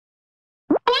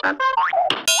Sweet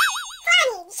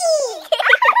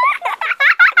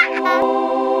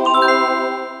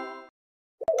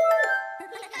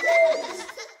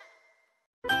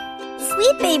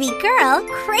baby girl,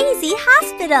 crazy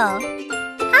hospital.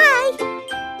 Hi.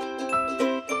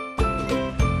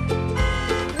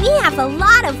 We have a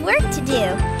lot of work to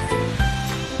do.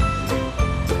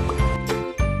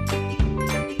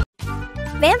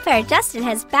 Vampire Justin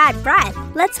has bad breath.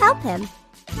 Let's help him.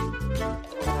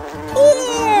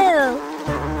 Ew!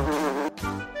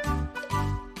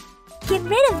 Get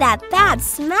rid of that bad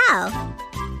smell.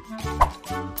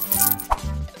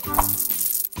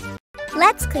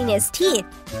 Let's clean his teeth.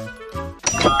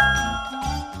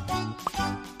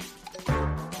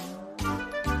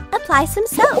 Apply some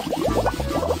soap.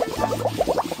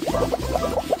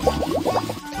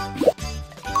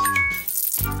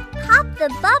 Pop the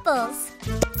bubbles.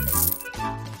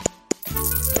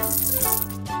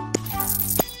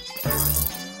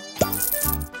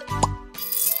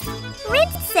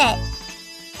 Rinse it.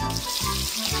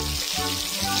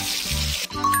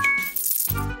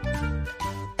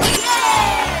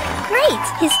 Great!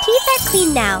 His teeth are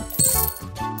clean now.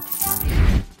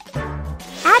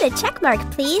 Add a check mark,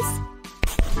 please.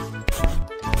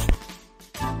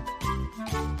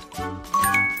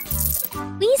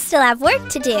 We still have work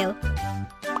to do.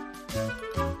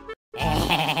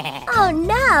 Oh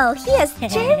no! He has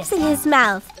germs in his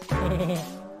mouth.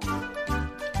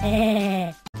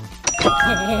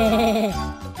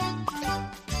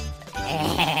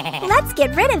 Let's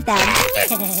get rid of them.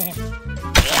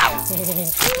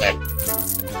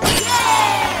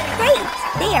 Great!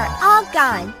 They are all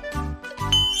gone.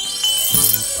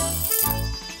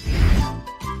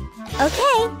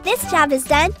 Okay, this job is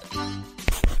done.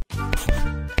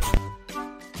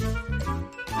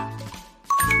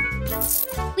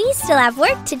 We still have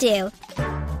work to do.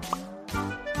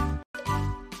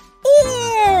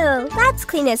 Ew! Let's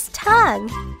clean his tongue.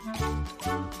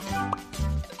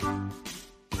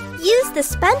 Use the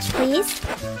sponge, please.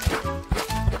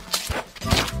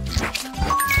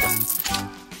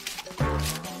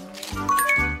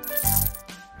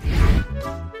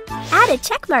 Add a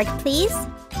check mark, please.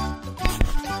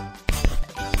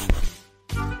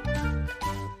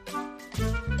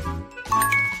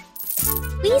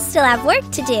 We still have work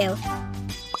to do.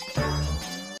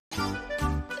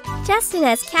 Justin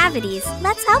has cavities.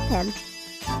 Let's help him.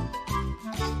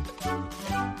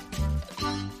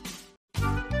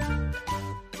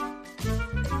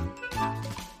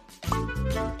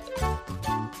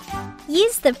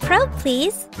 Use the probe,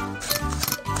 please.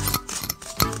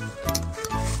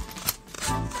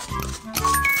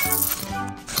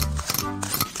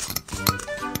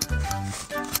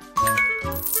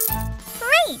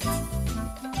 Great!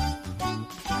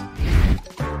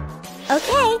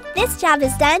 Okay, this job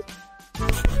is done.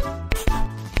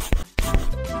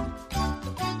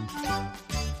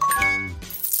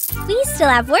 We still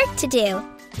have work to do.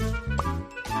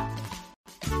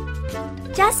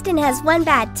 Justin has one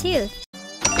bad tooth.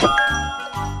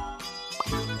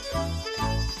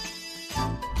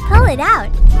 Pull it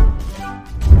out.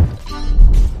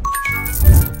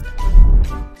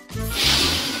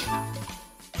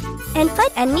 And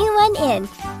put a new one in.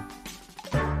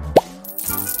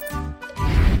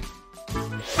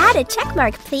 Add a check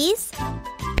mark, please.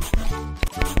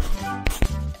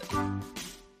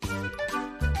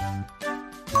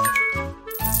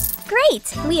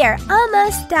 Great! We are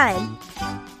almost done.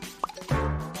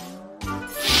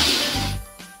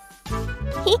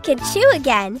 He could chew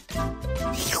again.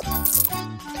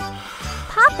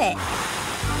 Pop it.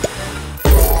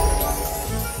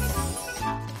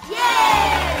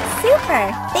 Yay!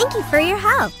 Super! Thank you for your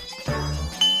help.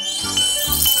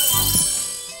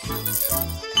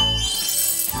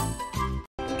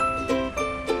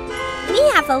 We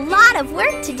have a lot of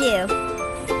work to do.